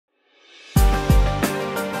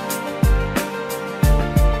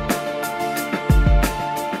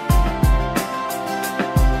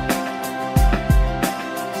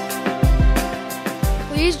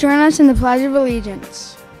join us in the Pledge of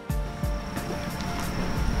Allegiance.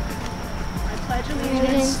 I pledge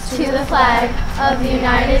allegiance to the flag of the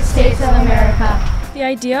United States of America. The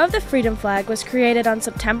idea of the Freedom Flag was created on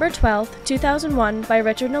September 12, 2001 by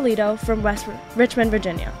Richard Nolito from Richmond,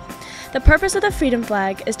 Virginia. The purpose of the Freedom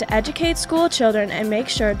Flag is to educate school children and make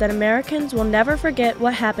sure that Americans will never forget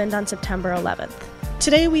what happened on September 11th.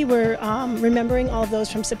 Today we were remembering all of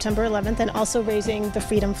those from September 11th and also raising the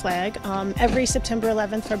Freedom Flag. Every September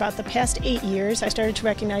 11th for about the past 8 years, I started to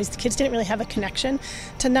recognize the kids didn't really have a connection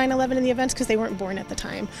to 9/11 and the events because they weren't born at the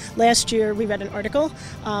time. Last year we read an article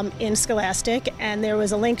in Scholastic, and there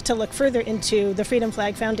was a link to look further into the Freedom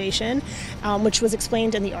Flag Foundation, which was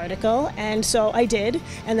explained in the article, and so I did,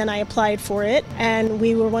 and then I applied for it, and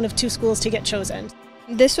we were one of 2 schools to get chosen.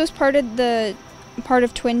 This was part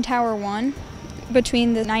of Twin Tower 1.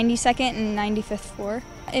 Between the 92nd and 95th floor.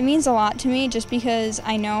 It means a lot to me just because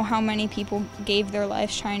I know how many people gave their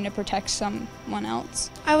lives trying to protect someone else.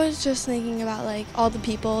 I was just thinking about all the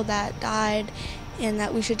people that died and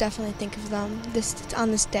that we should definitely think of them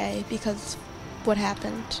on this day because of what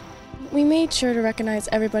happened. We made sure to recognize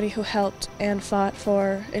everybody who helped and fought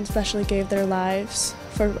for and especially gave their lives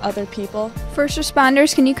for other people. First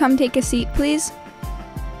responders, can you come take a seat, please?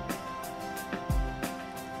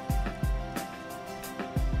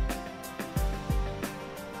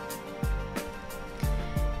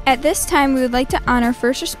 At this time, we would like to honor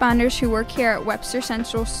first responders who work here at Webster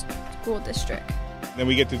Central School District. Then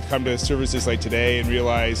we get to come to services like today and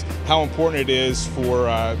realize how important it is for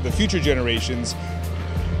the future generations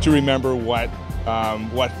to remember what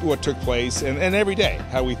took place and every day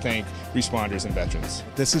how we thank responders and veterans.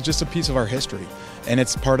 This is just a piece of our history, and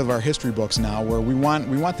it's part of our history books now where we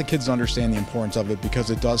want the kids to understand the importance of it because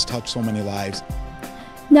it does touch so many lives.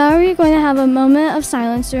 Now we're going to have a moment of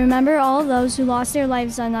silence to remember all of those who lost their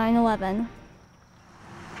lives on 9/11.